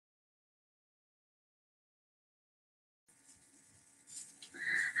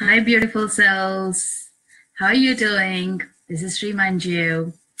Hi, beautiful souls. How are you doing? This is Sri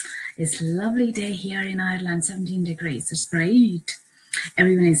Manju. It's a lovely day here in Ireland, 17 degrees. It's great.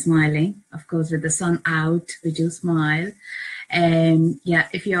 Everyone is smiling. Of course, with the sun out, we do smile. And yeah,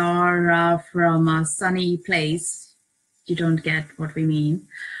 if you're from a sunny place, you don't get what we mean.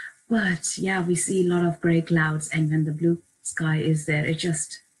 But yeah, we see a lot of gray clouds, and when the blue sky is there, it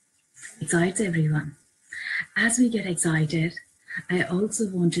just excites everyone. As we get excited, I also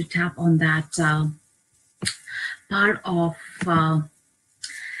want to tap on that part of how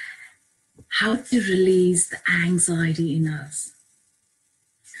to release the anxiety in us.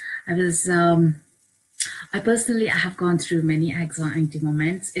 I personally have gone through many anxiety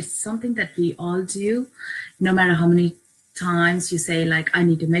moments. It's something that we all do, no matter how many times you say, like, I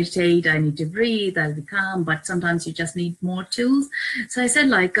need to meditate, I need to breathe, I'll be calm, but sometimes you just need more tools. So I said,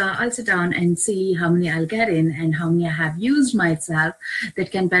 like, I'll sit down and see how many I'll get in and how many I have used myself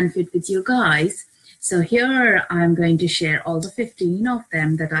that can benefit with you guys. So here I'm going to share all the 15 of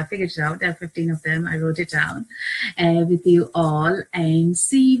them that I figured out. There are 15 of them. I wrote it down with you all and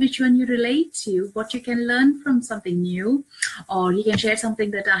see which one you relate to, what you can learn from something new, or you can share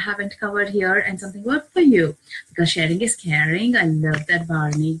something that I haven't covered here and something worked for you, because sharing is caring. I love that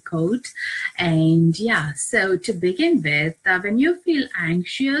Barney quote. And yeah, so to begin with, when you feel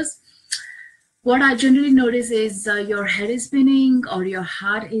anxious, what I generally notice is your head is spinning, or your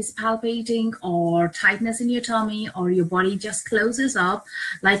heart is palpitating, or tightness in your tummy, or your body just closes up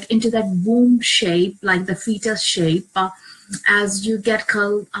like into that womb shape, like the fetus shape. As you get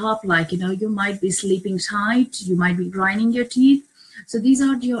curled up, like, you might be sleeping tight, you might be grinding your teeth. So these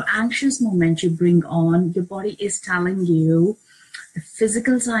are your anxious moments you bring on. Your body is telling you the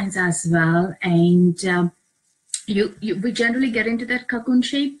physical signs as well. And we generally get into that cocoon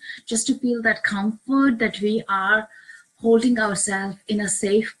shape just to feel that comfort that we are holding ourselves in a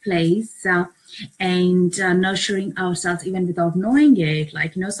safe place and nurturing ourselves even without knowing it.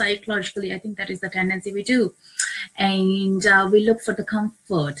 Like, psychologically, I think that is the tendency we do. And we look for the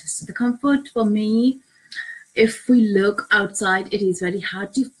comfort. So the comfort for me, if we look outside, it is very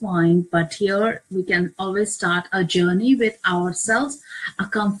hard to find, but here we can always start a journey with ourselves, a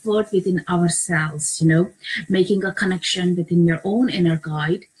comfort within ourselves, making a connection within your own inner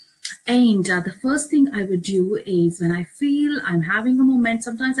guide. And the first thing I would do is, when I feel I'm having a moment,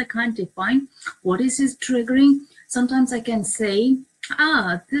 sometimes I can't define what is triggering. Sometimes I can say,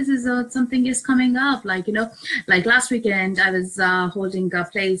 this is something is coming up. Like, like last weekend, I was holding a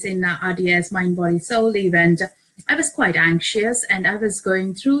place in RDS, Mind, Body, Soul event. I was quite anxious, and I was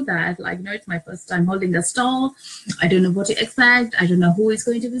going through that. Like, it's my first time holding a stall. I don't know what to expect. I don't know who is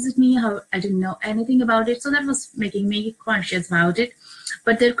going to visit me. I didn't know anything about it. So that was making me conscious about it.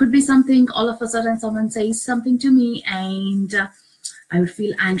 But there could be something, all of a sudden someone says something to me, and I would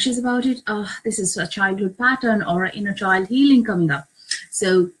feel anxious about it. This is a childhood pattern or an inner child healing coming up.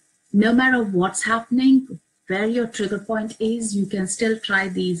 So no matter what's happening, where your trigger point is, you can still try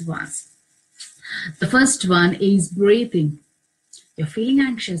these ones. The first one is breathing. You're feeling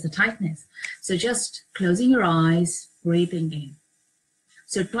anxious, the tightness. So just closing your eyes, breathing in.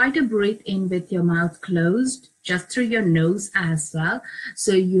 So try to breathe in with your mouth closed, just through your nose as well.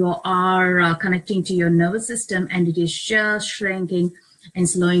 So you are connecting to your nervous system, and it is just shrinking and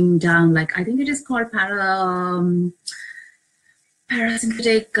slowing down. Like, I think it is called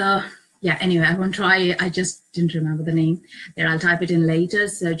parasympathetic. Yeah, anyway, I won't try it. I just didn't remember the name. There, I'll type it in later.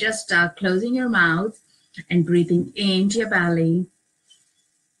 So just closing your mouth and breathing into your belly.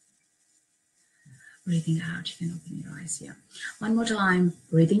 Breathing out. You can open your eyes here. One more time.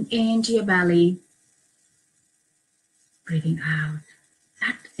 Breathing into your belly. Breathing out.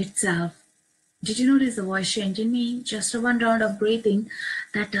 That itself. Did you notice the voice change in me? Just one round of breathing.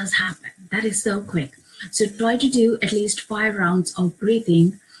 That does happen. That is so quick. So try to do at least 5 rounds of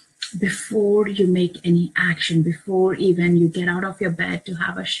breathing before you make any action, before even you get out of your bed to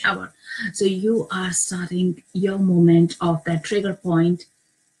have a shower. So you are starting your moment of that trigger point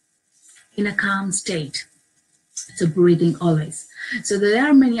in a calm state. So breathing always. So there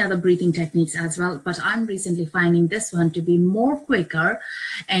are many other breathing techniques as well, but I'm recently finding this one to be more quicker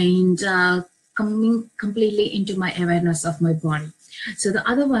and coming completely into my awareness of my body. So the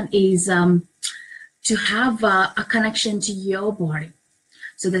other one is to have a connection to your body.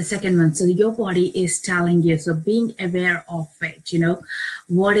 So the second one, so your body is telling you, so being aware of it,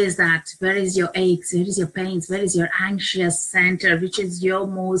 what is that? Where is your aches? Where is your pains? Where is your anxious center? Which is your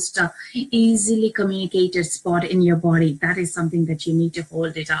most easily communicated spot in your body? That is something that you need to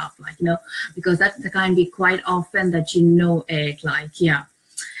hold it up, like, because that can be quite often that it, like, yeah.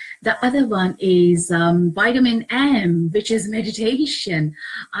 The other one is vitamin M, which is meditation.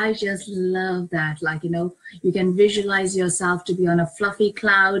 I just love that. Like, you know, you can visualize yourself to be on a fluffy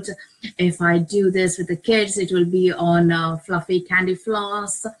cloud. If I do this with the kids, it will be on a fluffy candy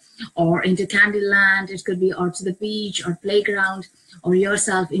floss or into Candyland. It could be or to the beach or playground, or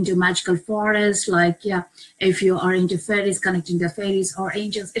yourself into magical forest. Like, yeah, if you are into fairies, connecting the fairies or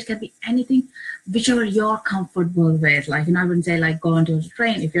angels, it can be anything, whichever you're comfortable with. Like, you know, I wouldn't say like go onto the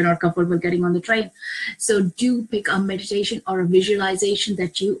train if you're not comfortable getting on the train. So do pick a meditation or a visualization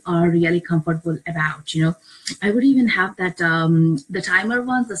that you are really comfortable about. You know, I would even have that the timer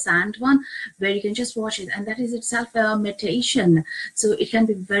one, the sand one, where you can just watch it, and that is itself a meditation. So it can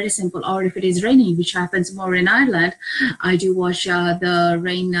be very simple. Or if it is raining, which happens more in Ireland, I do watch the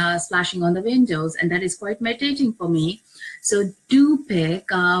rain splashing on the windows, and that is quite meditating for me. So do pick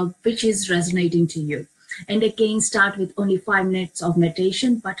which is resonating to you. And again, start with only 5 minutes of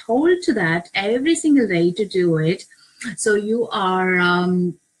meditation, but hold to that every single day to do it. So you are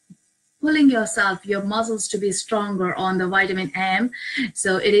pulling yourself, your muscles to be stronger on the vitamin M.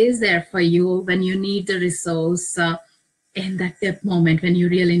 So it is there for you when you need the resource in that dip moment when you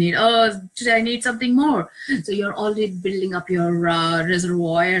really need, oh, today I need something more. So you're already building up your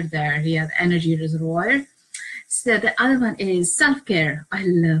reservoir there, yeah, the energy reservoir. So the other one is self-care. I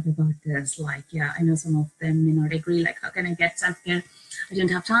love about this. Like, yeah, I know some of them may not agree. Like, how can I get self-care? I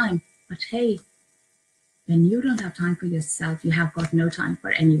don't have time. But hey, when you don't have time for yourself, you have got no time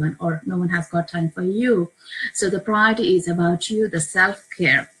for anyone, or no one has got time for you. So the priority is about you, the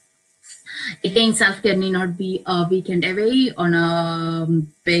self-care. Again, self-care need not be a weekend away on a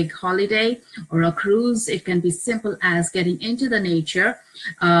big holiday or a cruise. It can be simple as getting into the nature,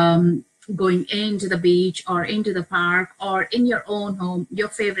 going into the beach or into the park or in your own home, your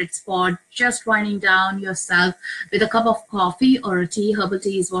favorite spot, just winding down yourself with a cup of coffee or a tea. Herbal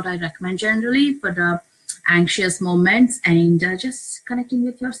tea is what I recommend generally for the anxious moments, and just connecting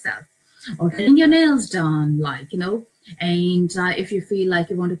with yourself, or getting your nails done, like, you know, and if you feel like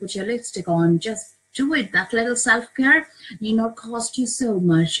you want to put your lipstick on, just do it. That little self-care need not cost you so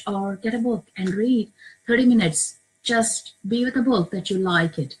much. Or get a book and read 30 minutes. Just be with a book that you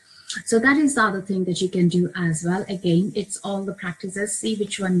like it. So that is the other thing that you can do as well. Again, it's all the practices. See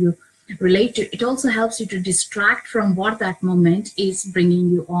which one you relate to. It also helps you to distract from what that moment is bringing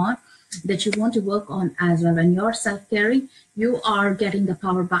you on, that you want to work on as well. When you're self-caring, you are getting the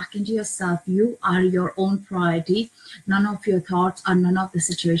power back into yourself. You are your own priority. None of your thoughts or none of the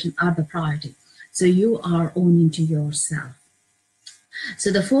situation are the priority. So you are owning to yourself.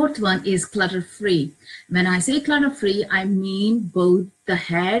 So the fourth one is clutter-free. When I say clutter-free, I mean both the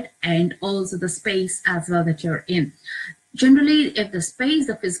head and also the space as well that you're in. Generally, if the space,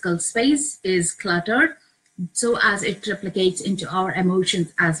 the physical space is cluttered, so as it replicates into our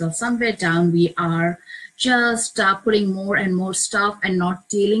emotions as well. Somewhere down, we are just putting more and more stuff and not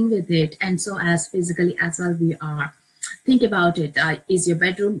dealing with it. And so as physically as well, we are. Think about it. Is your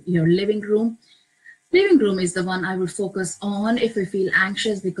bedroom your living room? Living room is the one I would focus on if we feel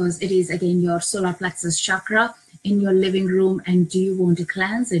anxious, because it is, again, your solar plexus chakra in your living room. And do you want to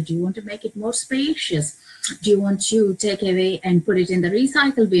cleanse it? Do you want to make it more spacious? Do you want to take away and put it in the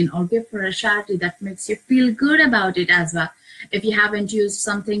recycle bin, or give for a charity that makes you feel good about it as well? If you haven't used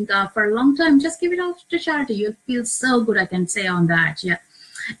something for a long time, just give it off to charity. You'll feel so good, I can say on that. Yeah.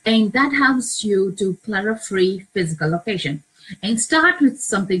 And that helps you to clutter-free physical location. And start with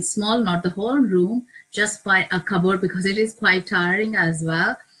something small, not the whole room, just by a cupboard, because it is quite tiring as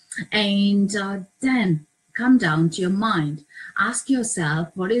well. And then come down to your mind. Ask yourself,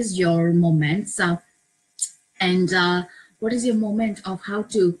 what is your moments? What is your moment of how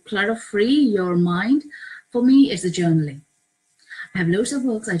to clutter-free your mind? For me, it's a journaling. I have loads of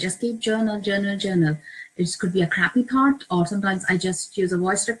books. I just keep journal. It could be a crappy thought, or sometimes I just use a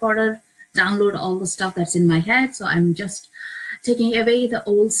voice recorder, download all the stuff that's in my head. So I'm just taking away the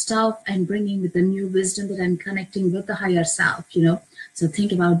old stuff and bringing with the new wisdom that I'm connecting with the higher self, you know. So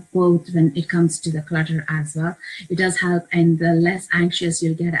think about both when it comes to the clutter as well. It does help, and the less anxious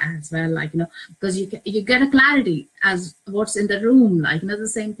you'll get as well, like, you know, because you get a clarity as what's in the room, like, you know, the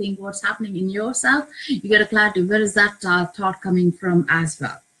same thing, what's happening in yourself, you get a clarity, where is that thought coming from as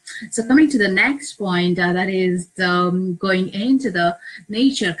well. So coming to the next point, that is going into the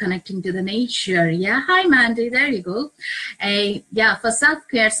nature, connecting to the nature. Yeah, hi Mandy, there you go. Yeah, for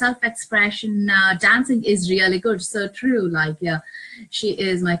self-care, self-expression, dancing is really good. So true, like, yeah, she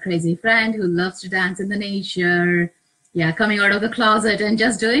is my crazy friend who loves to dance in the nature. Yeah, coming out of the closet and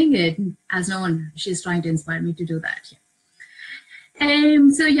just doing it as no one. She's trying to inspire me to do that. Yeah.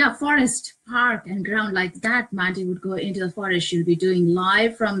 So yeah, forest, park, and ground like that. Mandy would go into the forest. She'll be doing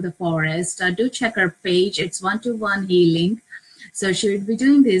live from the forest. Do check her page. It's one-to-one healing. So she would be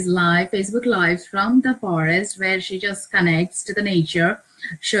doing these live Facebook lives from the forest where she just connects to the nature,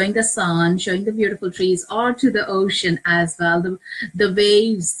 showing the sun, showing the beautiful trees, or to the ocean as well. The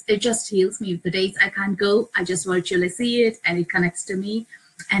waves, it just heals me. The days I can't go, I just virtually see it and it connects to me.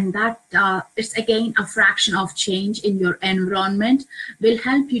 And that it's again a fraction of change in your environment will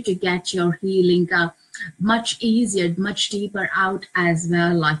help you to get your healing much easier, much deeper out as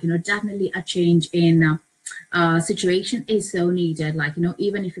well. Like, you know, definitely a change in situation is so needed. Like, you know,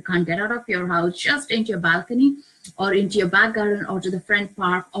 even if you can't get out of your house, just into your balcony or into your back garden or to the front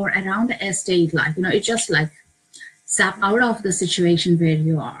park or around the estate, like, you know, it's just like step out of the situation where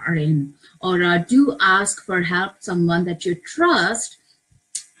you are in, or do ask for help, someone that you trust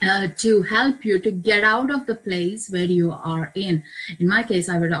to help you to get out of the place where you are in. In my case,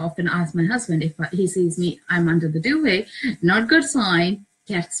 I would often ask my husband if he sees me, I'm under the duvet, not good sign,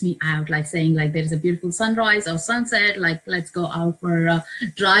 gets me out, like saying like there's a beautiful sunrise or sunset, like let's go out for a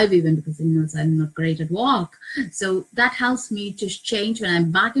drive, even because he knows I'm not great at walk. So that helps me to change. When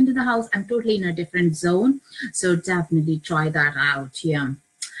I'm back into the house, I'm totally in a different zone. So definitely try that out. Yeah.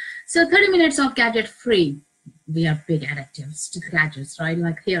 So 30 minutes of gadget free. We are big addictives to gadgets, right?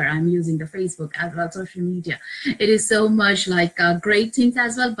 Like here, I'm using the Facebook as well, social media. It is so much like great things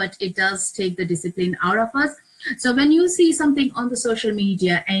as well, but it does take the discipline out of us. So when you see something on the social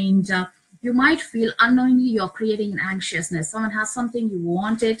media and you might feel unknowingly you're creating an anxiousness. Someone has something, you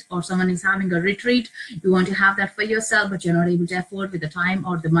want it, or someone is having a retreat, you want to have that for yourself, but you're not able to afford with the time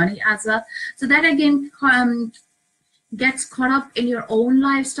or the money as well. So that again gets caught up in your own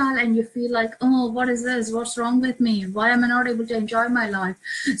lifestyle and you feel like, oh, what is this? What's wrong with me? Why am I not able to enjoy my life?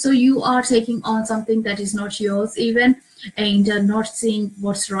 So you are taking on something that is not yours even, and not seeing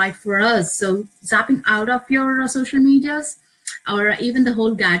what's right for us. So zapping out of your social medias, or even the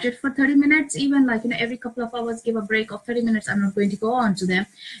whole gadget for 30 minutes, even like, you know, every couple of hours, give a break of 30 minutes. I'm not going to go on to them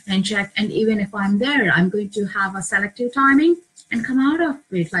and check. And even if I'm there, I'm going to have a selective timing and come out of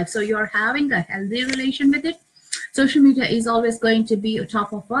it. Like, so you're having a healthy relation with it. Social media is always going to be on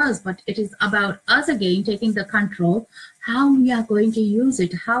top of us, but it is about us again taking the control, how we are going to use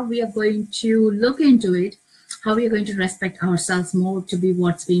it, how we are going to look into it, how we are going to respect ourselves more to be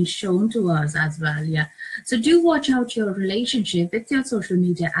what's being shown to us as well. Yeah. So do watch out your relationship with your social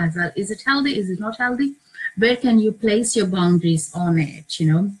media as well. Is it healthy? Is it not healthy? Where can you place your boundaries on it,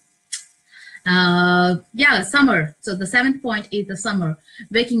 you know? Yeah, summer. So the 7th point is the summer.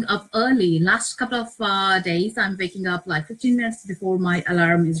 Waking up early. Last couple of days, I'm waking up like 15 minutes before my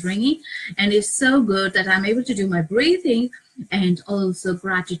alarm is ringing. And it's so good that I'm able to do my breathing and also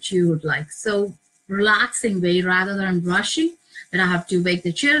gratitude, like so relaxing way rather than rushing that I have to wake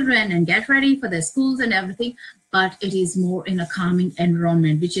the children and get ready for their schools and everything. But it is more in a calming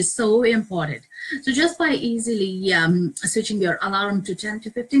environment, which is so important. So just by easily switching your alarm to 10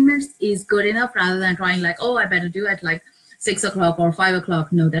 to 15 minutes is good enough, rather than trying like, oh, I better do it like 6 o'clock or 5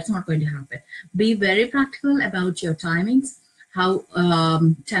 o'clock. No, that's not going to happen. Be very practical about your timings, how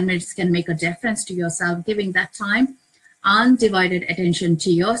 10 minutes can make a difference to yourself, giving that time undivided attention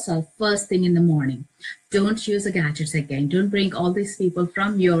to yourself first thing in the morning. Don't use the gadgets again. Don't bring all these people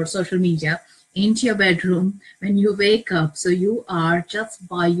from your social media into your bedroom when you wake up. So you are just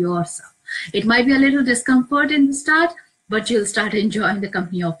by yourself. It might be a little discomfort in the start, but you'll start enjoying the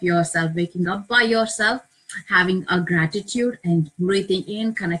company of yourself, waking up by yourself, having a gratitude and breathing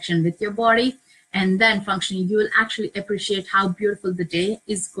in, connection with your body, and then functioning. You will actually appreciate how beautiful the day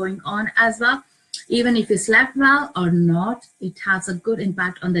is going on as well. Even if you slept well or not, it has a good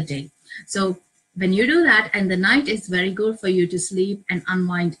impact on the day. So when you do that, and the night is very good for you to sleep and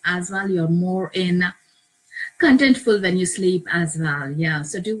unwind as well, you're more in contentful when you sleep as well. Yeah,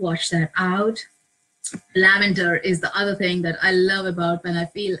 so do watch that out. Lavender is the other thing that I love about when I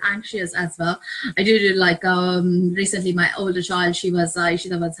feel anxious as well. I do like recently my older child, she was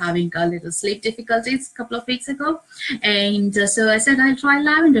having a little sleep difficulties a couple of weeks ago, and so I said I'll try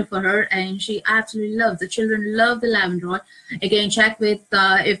lavender for her, and she absolutely loves. The children love the lavender oil. Again, check with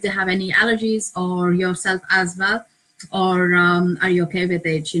if they have any allergies or yourself as well, or are you okay with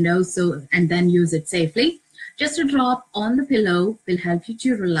it, you know? So, and then use it safely. Just a drop on the pillow will help you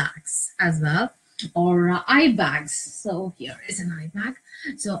to relax as well. Or eye bags. So here is an eye bag.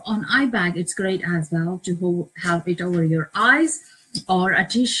 So on eye bag, it's great as well to have it over your eyes, or a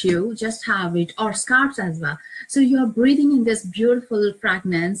tissue, just have it, or scarves as well. So you're breathing in this beautiful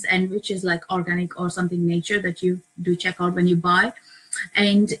fragrance, and which is like organic or something nature that you do check out when you buy.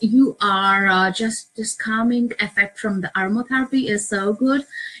 And you are just this calming effect from the aromatherapy is so good.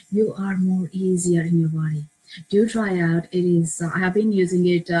 You are more easier in your body. Do try out. It is. I have been using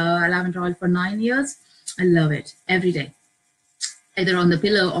it lavender oil for 9 years. I love it every day, either on the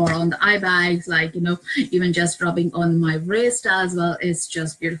pillow or on the eye bags, like, you know, even just rubbing on my wrist as well. It's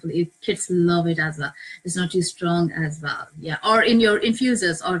just beautiful. Kids love it as well. It's not too strong as well. Yeah, or in your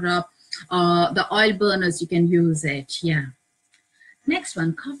infusers or the oil burners, you can use it. Yeah. Next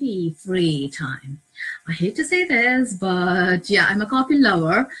one, coffee free time. I hate to say this, but yeah, I'm a coffee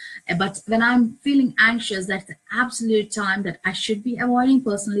lover. But when I'm feeling anxious, that's the absolute time that I should be avoiding.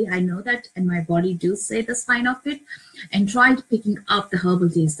 Personally, I know that, and my body do say the sign of it. And try picking up the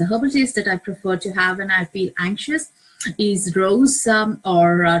herbal teas. The herbal teas that I prefer to have when I feel anxious is rose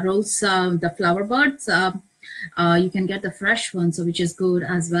the flower buds. You can get the fresh ones, so which is good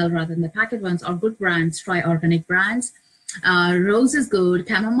as well, rather than the packet ones, or good brands. Try organic brands. Rose is good,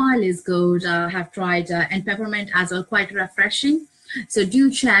 chamomile is good. I have tried, and peppermint as well, quite refreshing. So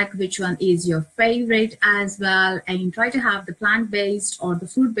do check which one is your favorite as well, and try to have the plant-based or the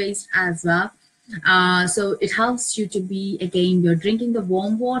fruit-based as well. So it helps you to be, again, you're drinking the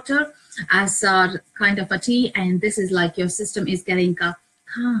warm water as kind of a tea, and this is like your system is getting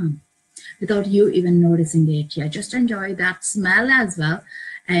calm without you even noticing it. Yeah, just enjoy that smell as well,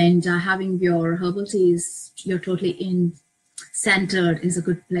 and having your herbal teas, you're totally in centered is a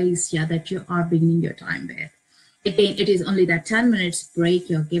good place, yeah, that you are beginning your time with. Again, it is only that 10 minutes break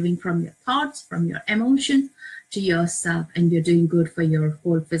you're giving from your thoughts, from your emotion to yourself, and you're doing good for your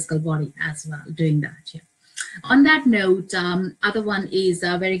whole physical body as well, doing that. Yeah. On that note, other one is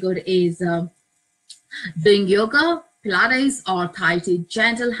very good is doing yoga, Pilates, or Tai Chi,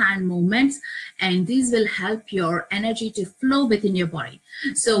 gentle hand movements, and these will help your energy to flow within your body.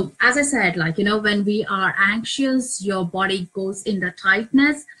 So as I said, like, you know, when we are anxious, your body goes in the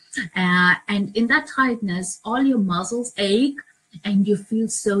tightness, and in that tightness, all your muscles ache and you feel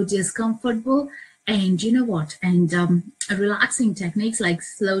so discomfortable. And you know what? And relaxing techniques like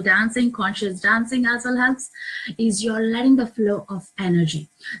slow dancing, conscious dancing as well helps, is you're letting the flow of energy.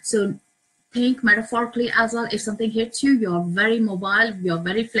 So think metaphorically as well, if something hits you, you're very mobile, you're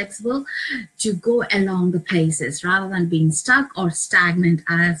very flexible to go along the paces rather than being stuck or stagnant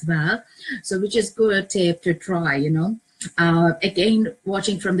as well. So which is good tip to try, you know. Again,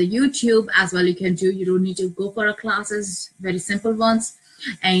 watching from the YouTube as well, you can do, you don't need to go for a classes, very simple ones.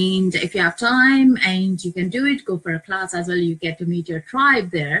 And if you have time and you can do it, go for a class as well. You get to meet your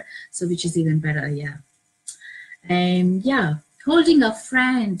tribe there, so which is even better. Yeah. And yeah, holding a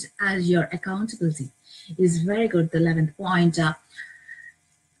friend as your accountability is very good. The 11th point.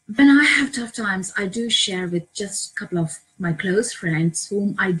 When I have tough times, I do share with just a couple of my close friends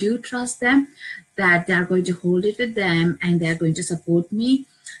whom I do trust them, that they're going to hold it with them and they're going to support me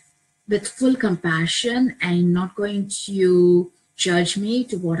with full compassion and not going to judge me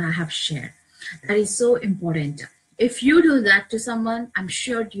to what I have shared. That is so important. If you do that to someone, I'm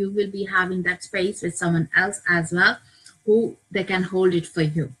sure you will be having that space with someone else as well, who they can hold it for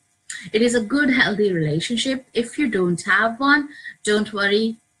you. It is a good, healthy relationship. If you don't have one, don't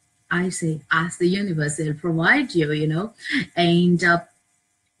worry. I say, ask the universe, it'll provide you, you know. And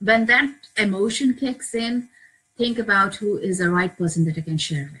when that emotion kicks in, think about who is the right person that you can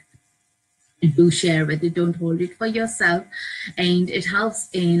share with. And do share with it, don't hold it for yourself. And it helps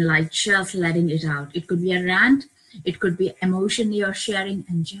in like just letting it out. It could be a rant, it could be emotion you're sharing,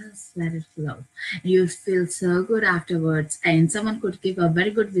 and just let it flow. And you'll feel so good afterwards. And someone could give a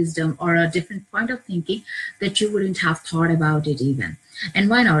very good wisdom or a different point of thinking that you wouldn't have thought about it even. And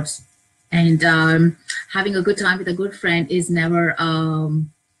why not? And having a good time with a good friend is never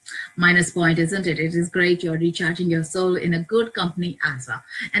minus point, isn't it? It is great. You're recharging your soul in a good company as well.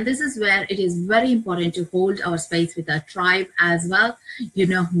 And this is where it is very important to hold our space with our tribe as well. You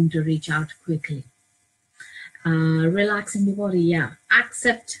know whom to reach out quickly. Relaxing the body, yeah.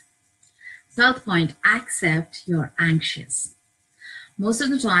 Accept. 12th point, accept you're anxious. Most of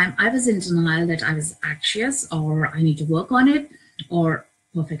the time, I was in denial that I was anxious, or I need to work on it, or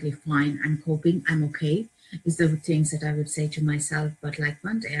perfectly fine, I'm coping, I'm okay, is the things that I would say to myself. But like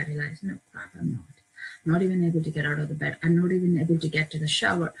one day I realized, no, crap, I'm not even able to get out of the bed. I'm not even able to get to the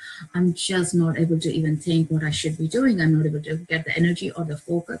shower. I'm just not able to even think what I should be doing. I'm not able to get the energy or the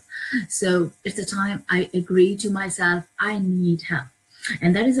focus. So it's the time I agree to myself, I need help.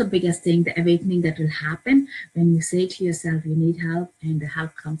 And that is the biggest thing, the awakening that will happen when you say to yourself you need help, and the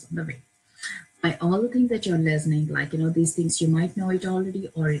help comes on the way. by all the things that you're listening, like, these things you might know it already,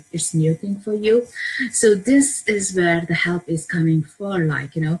 or it's new thing for you. So this is where the help is coming for,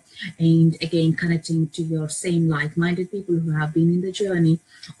 like, and again, connecting to your same like-minded people who have been in the journey,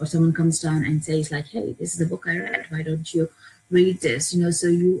 or someone comes down and says like, hey, this is the book I read, why don't you read this? So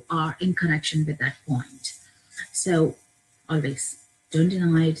you are in connection with that point. So always don't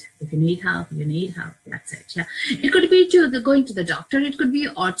deny it. If you need help, you need help. That's it. Yeah. It could be going to the doctor. It could be,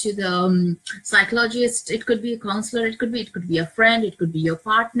 or to the psychologist. It could be a counselor. It could be a friend. It could be your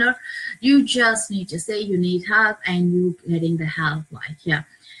partner. You just need to say you need help, and you getting the help. Like, yeah.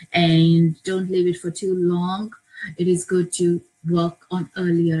 And don't leave it for too long. It is good to work on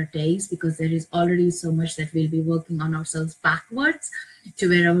earlier days, because there is already so much that we'll be working on ourselves backwards to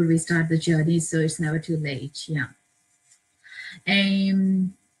wherever we start the journey. So it's never too late. Yeah.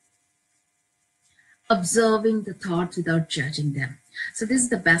 Observing the thoughts without judging them. So this is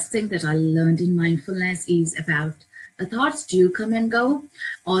the best thing that I learned in mindfulness, is about the thoughts do come and go.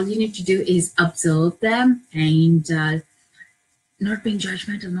 All you need to do is observe them, and not being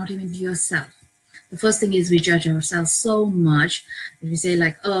judgmental, not even to yourself. The first thing is we judge ourselves so much that we say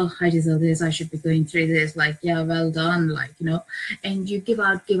like, oh, I deserve this, I should be going through this, like, yeah, well done, like, and you give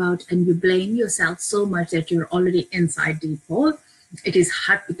out, and you blame yourself so much that you're already inside deep hole. It is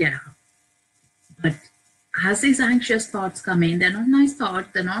hard to get out. But as these anxious thoughts come in, they're not nice thoughts,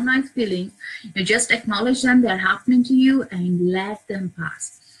 they're not nice feelings. You just acknowledge them, they're happening to you, and let them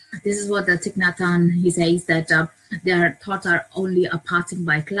pass. This is what the Thich Nhat Hanh, he says, that their thoughts are only a passing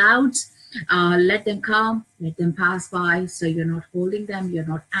by clouds. Let them come, let them pass by. So you're not holding them, you're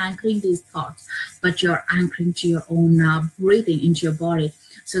not anchoring these thoughts, but you're anchoring to your own breathing into your body.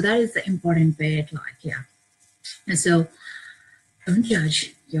 So that is the important bit, like, yeah. And so don't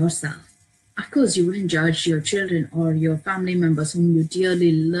judge yourself. Of course, you wouldn't judge your children or your family members whom you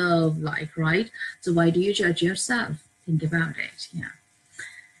dearly love, like, right? So why do you judge yourself? Think about it, yeah.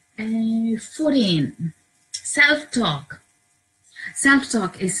 14, self-talk.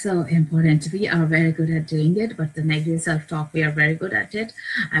 Self-talk is so important. We are very good at doing it, but the negative self-talk, we are very good at it,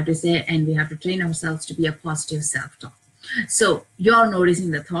 I have to say, and we have to train ourselves to be a positive self-talk. So you're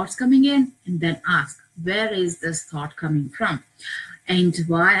noticing the thoughts coming in, and then ask, where is this thought coming from? And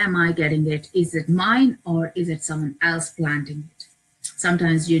why am I getting it? Is it mine, or is it someone else planting it?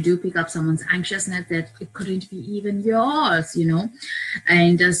 Sometimes you do pick up someone's anxiousness that it couldn't be even yours,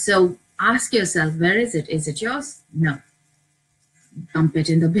 And so ask yourself, where is it? Is it yours? No. Dump it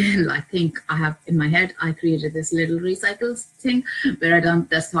in the bin. I think I have in my head, I created this little recycle thing where I dump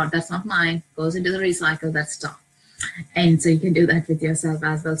this thought, that's not mine, goes into the recycle, that's stuff. And so you can do that with yourself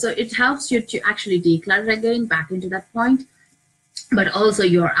as well. So it helps you to actually declutter again back into that point. But also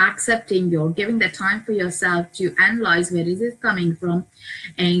you're accepting, you're giving the time for yourself to analyze where is it coming from.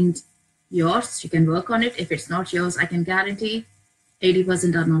 And yours, you can work on it. If it's not yours, I can guarantee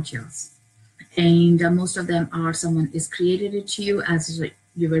 80% are not yours. And most of them are someone is created it to you as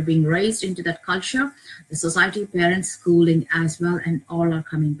you were being raised into that culture, the society, parents, schooling as well, and all are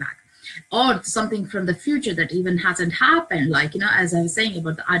coming back. Or something from the future that even hasn't happened, like, as I was saying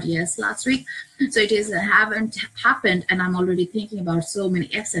about the RDS last week. So it is haven't happened, and I'm already thinking about so many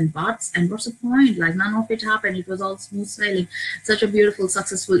ifs and buts, and what's the point? Like, none of it happened. It was all smooth sailing, such a beautiful,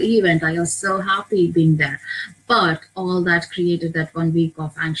 successful event. I was so happy being there. But all that created that 1 week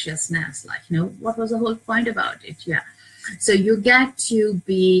of anxiousness, like, what was the whole point about it? Yeah. So you get to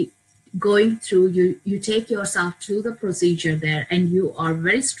be going through, you take yourself through the procedure there, and you are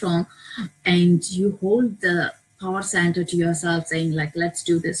very strong, and you hold the power center to yourself saying like, let's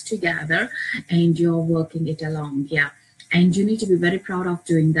do this together, and you're working it along. Yeah. And you need to be very proud of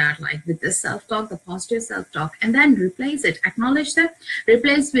doing that, like with the self-talk, the positive self-talk, and then replace it, acknowledge that,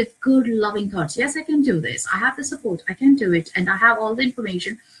 replace with good, loving thoughts. Yes, I can do this. I have the support. I can do it. And I have all the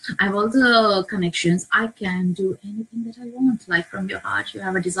information. I have all the connections. I can do anything that I want. Like from your heart, you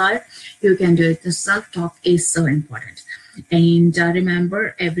have a desire, you can do it. The self-talk is so important. And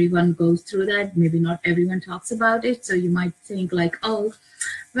remember, everyone goes through that. Maybe not everyone talks about it. So you might think like, oh,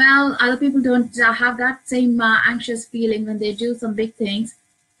 well, other people don't have that same anxious feeling when they do some big things,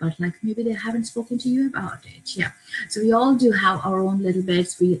 but like maybe they haven't spoken to you about it. Yeah. So we all do have our own little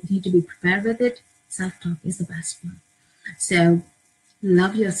bits. We need to be prepared with it. Self-talk is the best one. So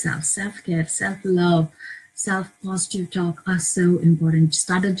love yourself, self-care, self-love, self-positive talk are so important.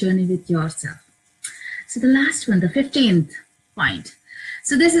 Start a journey with yourself. So the last one, the 15th point.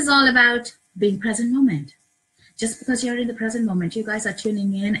 So this is all about being present moment. Just because you're in the present moment, you guys are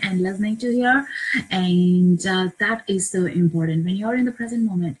tuning in and listening to here, and that is so important. When you're in the present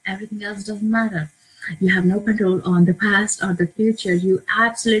moment, everything else doesn't matter. You have no control on the past or the future. You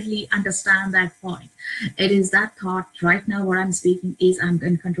absolutely understand that point. It is that thought right now what I'm speaking is I'm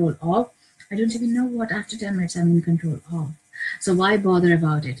in control of. I don't even know what after 10 minutes I'm in control of. So why bother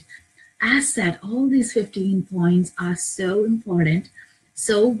about it? As said, all these 15 points are so important,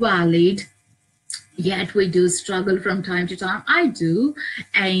 so valid, yet we do struggle from time to time. I do,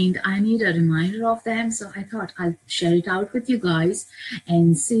 and I need a reminder of them. So I thought I'll share it out with you guys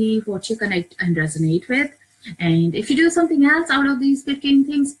and see what you connect and resonate with. And if you do something else out of these 15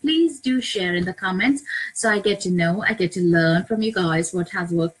 things, please do share in the comments so I get to know, I get to learn from you guys what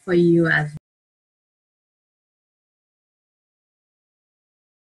has worked for you as well.